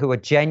people who are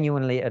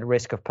genuinely at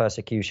risk of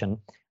persecution,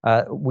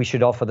 we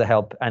should offer the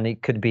help. And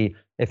it could be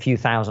a few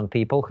thousand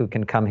people who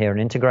can come here and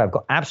integrate. I've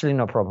got absolutely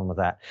no problem with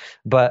that.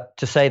 But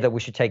to say that we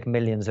should take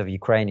millions of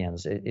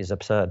Ukrainians is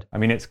absurd. I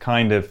mean, it's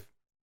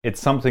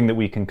something that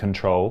we can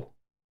control.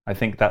 I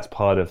think that's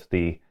part of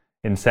the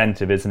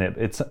incentive, isn't it?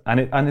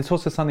 It's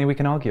also something we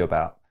can argue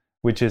about,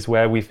 which is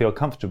where we feel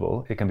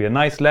comfortable. It can be a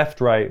nice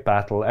left-right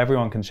battle.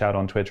 Everyone can shout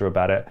on Twitter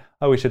about it.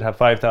 Oh, we should have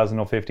 5,000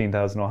 or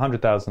 15,000 or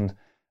 100,000.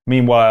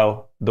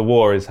 Meanwhile, the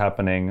war is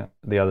happening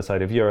the other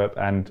side of Europe,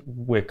 and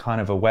we're kind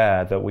of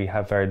aware that we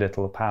have very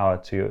little power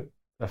to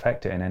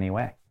affect it in any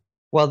way.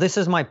 Well, this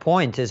is my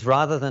point, is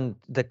rather than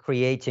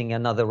creating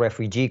another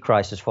refugee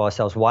crisis for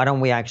ourselves, why don't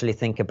we actually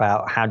think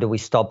about how do we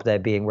stop there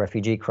being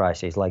refugee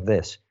crises like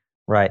this,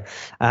 right?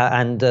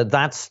 And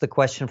that's the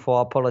question for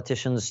our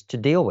politicians to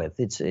deal with.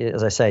 It's,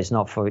 as I say, it's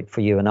not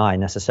for you and I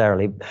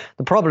necessarily.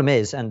 The problem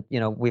is, and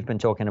we've been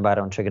talking about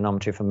it on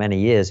Trigonometry for many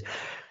years,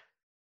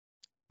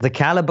 the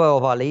caliber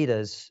of our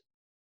leaders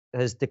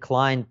has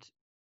declined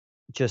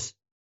just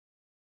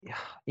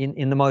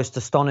in the most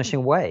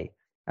astonishing way.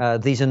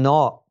 These are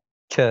not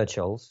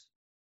Churchills.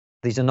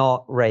 These are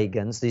not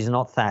Reagans. These are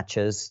not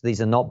Thatchers.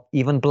 These are not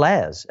even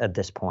Blairs at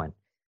this point.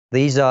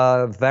 These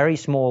are very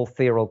small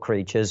feral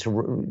creatures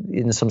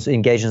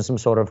engaged in some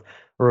sort of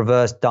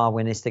reverse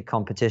Darwinistic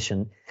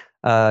competition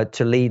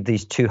to lead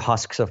these two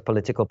husks of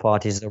political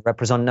parties that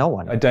represent no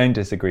one. I don't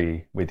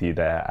disagree with you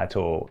there at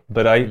all.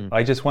 But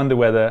I just wonder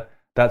whether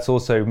that's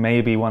also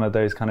maybe one of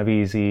those kind of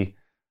easy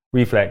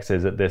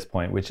reflexes at this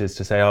point, which is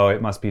to say, oh,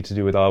 it must be to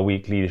do with our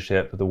weak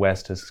leadership. The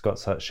West has got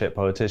such shit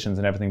politicians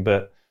and everything.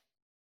 But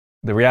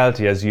the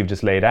reality, as you've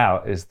just laid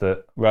out, is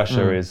that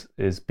Russia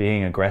is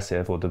being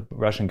aggressive, or the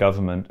Russian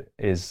government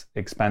is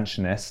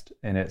expansionist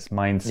in its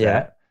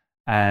mindset.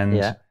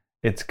 And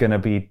it's going to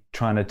be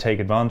trying to take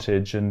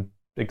advantage and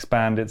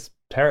expand its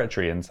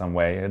territory in some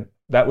way. And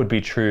that would be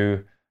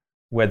true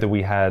whether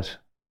we had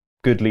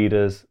good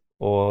leaders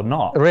or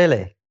not.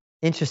 Really?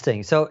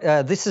 Interesting. So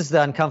this is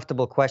the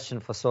uncomfortable question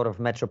for sort of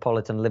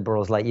metropolitan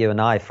liberals like you and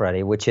I,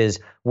 Freddie, which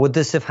is, would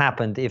this have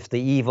happened if the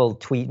evil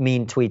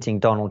mean tweeting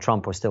Donald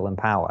Trump was still in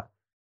power?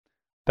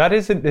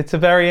 It's a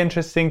very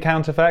interesting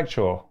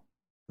counterfactual.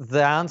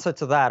 The answer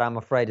to that, I'm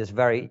afraid, is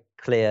very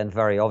clear and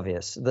very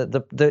obvious.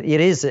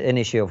 It is an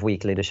issue of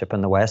weak leadership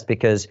in the West,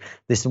 because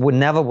this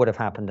never would have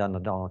happened under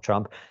Donald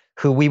Trump,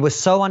 who we were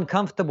so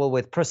uncomfortable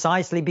with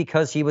precisely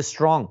because he was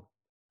strong.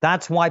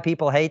 That's why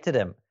people hated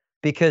him,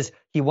 because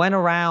he went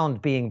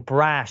around being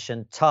brash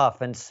and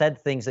tough and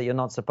said things that you're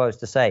not supposed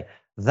to say.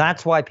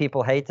 That's why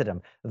people hated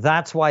him.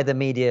 That's why the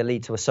media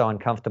elites were so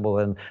uncomfortable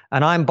with him.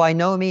 And I'm by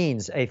no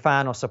means a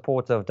fan or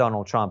supporter of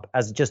Donald Trump.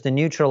 As just a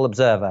neutral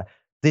observer,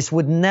 this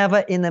would never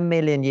in a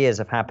million years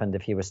have happened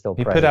if he was still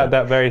president. He put out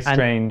that very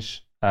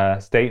strange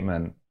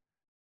statement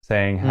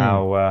saying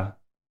how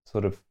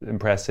sort of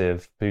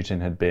impressive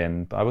Putin had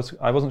been. I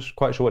wasn't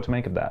quite sure what to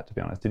make of that, to be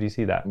honest. Did you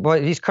see that?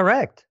 Well, he's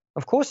correct.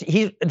 Of course,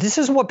 this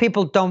is what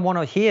people don't want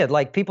to hear.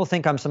 Like, people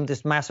think I'm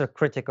this massive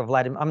critic of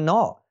Vladimir. I'm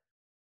not.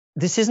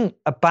 This isn't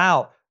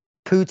about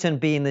Putin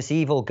being this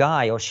evil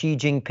guy or Xi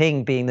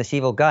Jinping being this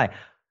evil guy.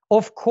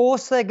 Of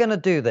course they're going to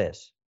do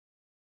this.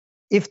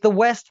 If the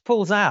West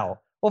pulls out,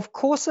 of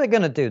course they're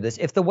going to do this.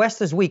 If the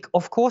West is weak,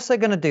 of course they're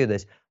going to do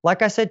this.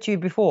 Like I said to you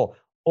before,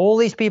 all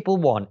these people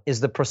want is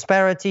the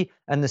prosperity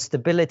and the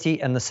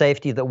stability and the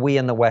safety that we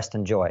in the West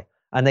enjoy.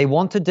 And they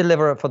want to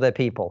deliver it for their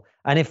people.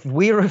 And if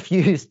we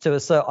refuse to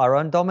assert our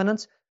own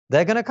dominance,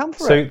 they're going to come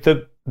for it.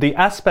 So the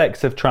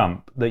aspects of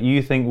Trump that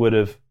you think would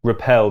have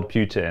repelled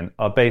Putin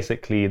are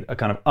basically a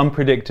kind of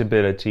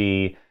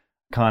unpredictability,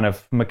 kind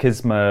of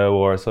machismo,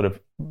 or a sort of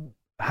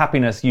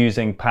happiness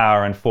using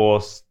power and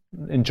force,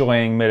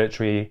 enjoying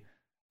military.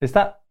 Is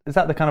that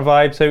the kind of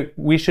vibe? So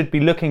we should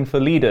be looking for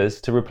leaders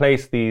to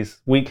replace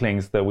these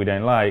weaklings that we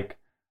don't like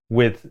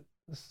with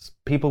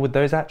people with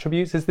those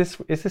attributes? Is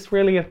this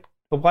really a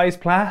wise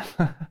plan?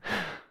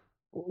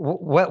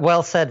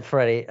 Well said,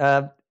 Freddie.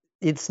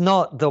 It's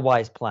not the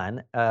wise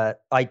plan.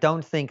 I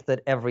don't think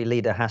that every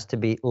leader has to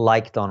be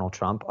like Donald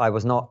Trump. I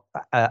was not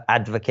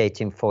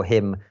advocating for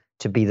him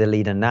to be the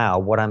leader now.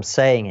 What I'm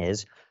saying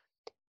is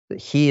that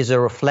he is a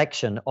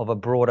reflection of a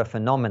broader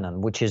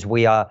phenomenon, which is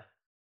we are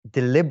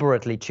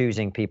deliberately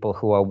choosing people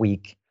who are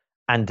weak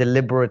and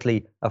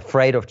deliberately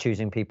afraid of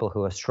choosing people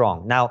who are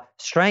strong. Now,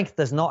 strength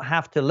does not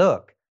have to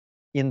look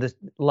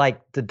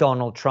like the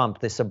Donald Trump,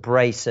 this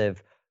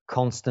abrasive,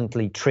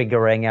 constantly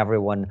triggering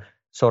everyone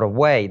sort of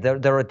way.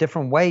 There are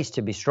different ways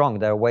to be strong.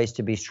 There are ways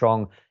to be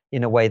strong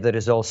in a way that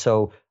is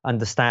also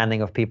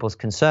understanding of people's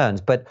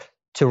concerns, but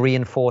to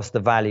reinforce the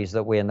values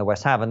that we in the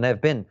West have. And there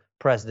have been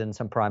presidents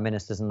and prime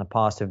ministers in the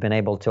past who have been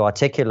able to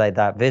articulate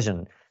that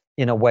vision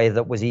in a way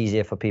that was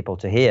easier for people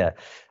to hear.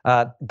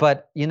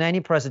 But in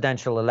any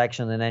presidential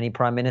election and any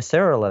prime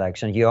ministerial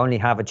election, you only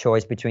have a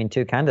choice between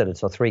two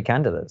candidates or three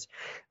candidates.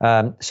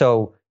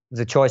 So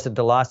the choice of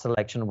the last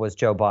election was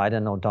Joe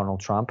Biden or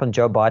Donald Trump, and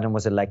Joe Biden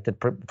was elected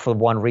for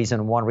one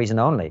reason and one reason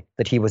only,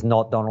 that he was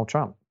not Donald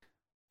Trump.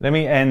 Let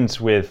me end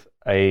with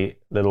a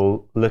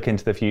little look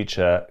into the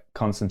future,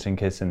 Konstantin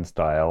Kisin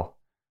style.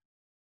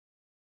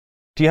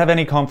 Do you have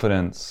any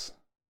confidence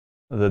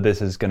that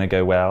this is going to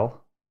go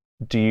well?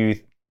 Do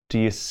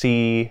you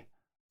see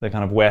the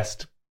kind of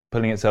West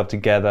pulling itself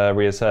together,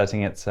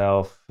 reasserting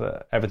itself,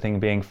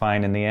 everything being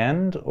fine in the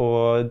end,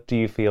 or do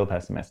you feel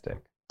pessimistic?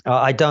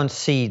 I don't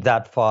see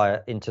that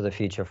far into the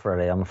future,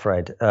 Freddie, I'm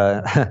afraid.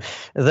 There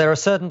are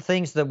certain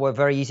things that were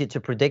very easy to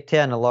predict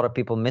here, and a lot of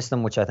people miss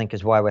them, which I think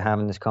is why we're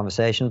having this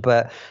conversation.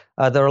 But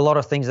there are a lot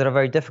of things that are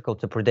very difficult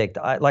to predict.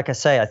 Like I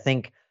say, I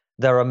think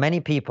there are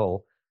many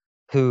people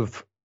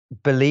who've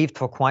believed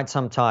for quite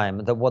some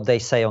time that what they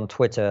say on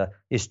Twitter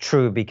is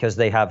true because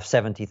they have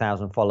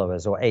 70,000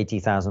 followers or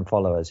 80,000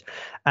 followers.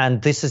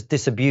 And this has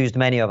disabused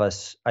many of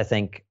us, I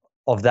think,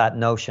 of that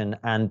notion,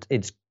 and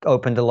it's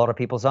opened a lot of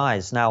people's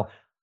eyes. Now,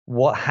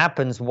 what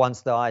happens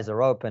once the eyes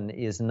are open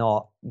is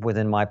not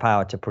within my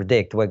power to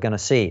predict. We're going to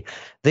see.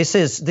 This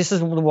is the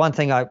one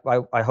thing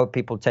I hope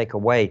people take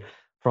away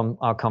from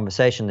our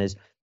conversation is,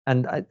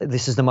 and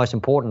this is the most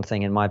important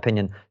thing in my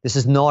opinion, this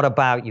is not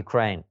about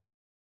Ukraine.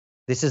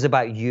 This is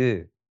about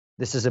you.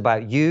 This is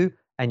about you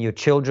and your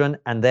children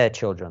and their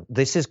children.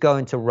 This is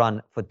going to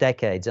run for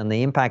decades, and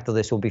the impact of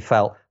this will be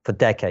felt for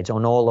decades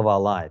on all of our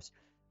lives.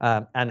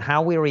 And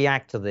how we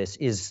react to this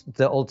is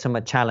the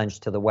ultimate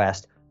challenge to the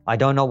West. I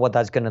don't know what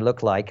that's going to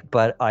look like,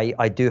 but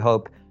I do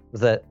hope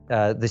that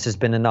this has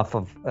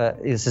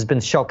been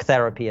shock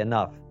therapy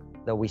enough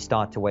that we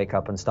start to wake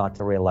up and start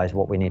to realize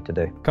what we need to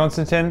do.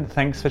 Konstantin,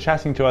 thanks for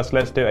chatting to us.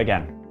 Let's do it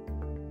again.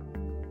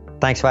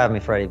 Thanks for having me,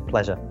 Freddie.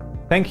 Pleasure.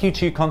 Thank you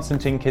to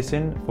Konstantin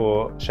Kisin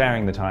for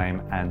sharing the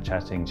time and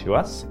chatting to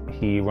us.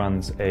 He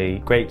runs a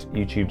great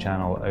YouTube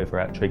channel over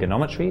at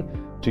Trigonometry.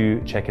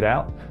 Do check it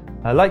out.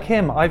 Like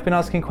him, I've been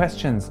asking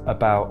questions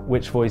about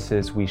which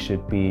voices we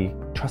should be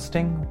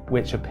trusting,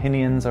 which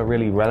opinions are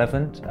really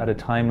relevant at a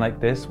time like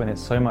this when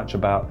it's so much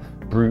about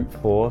brute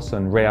force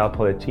and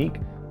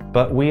realpolitik.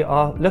 But we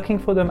are looking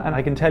for them, and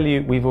I can tell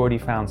you we've already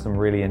found some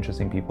really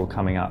interesting people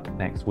coming up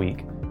next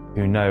week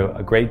who know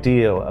a great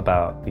deal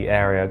about the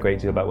area, a great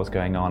deal about what's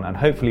going on, and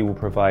hopefully will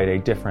provide a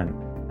different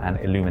and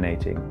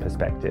illuminating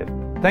perspective.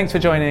 Thanks for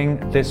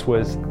joining. This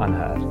was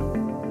Unheard.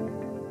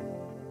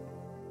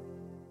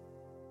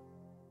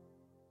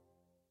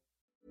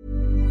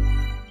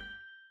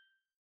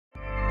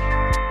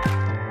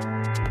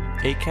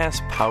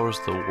 Acast powers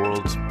the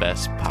world's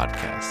best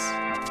podcasts.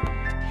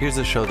 Here's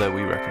a show that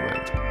we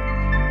recommend.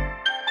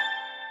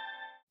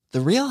 The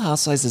Real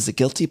Housewives is a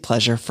guilty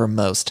pleasure for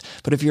most,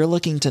 but if you're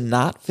looking to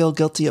not feel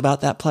guilty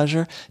about that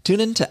pleasure, tune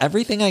in to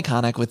Everything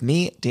Iconic with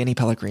me, Danny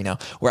Pellegrino,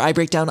 where I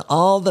break down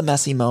all the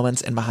messy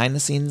moments and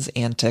behind-the-scenes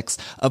antics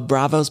of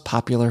Bravo's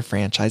popular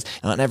franchise.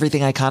 And on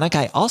Everything Iconic,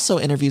 I also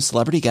interview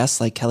celebrity guests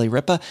like Kelly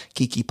Ripa,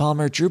 Keke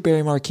Palmer, Drew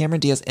Barrymore,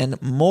 Cameron Diaz,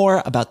 and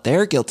more about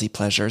their guilty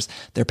pleasures,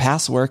 their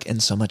past work,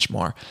 and so much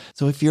more.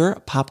 So if you're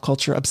pop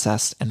culture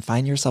obsessed and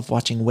find yourself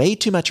watching way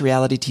too much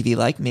reality TV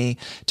like me,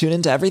 tune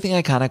in to Everything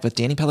Iconic with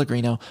Danny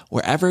Pellegrino,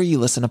 wherever you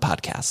listen to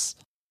podcasts.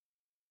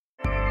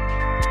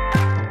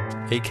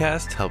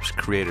 Acast helps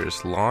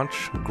creators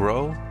launch,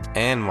 grow,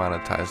 and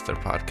monetize their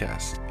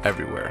podcasts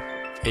everywhere.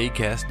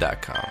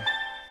 Acast.com.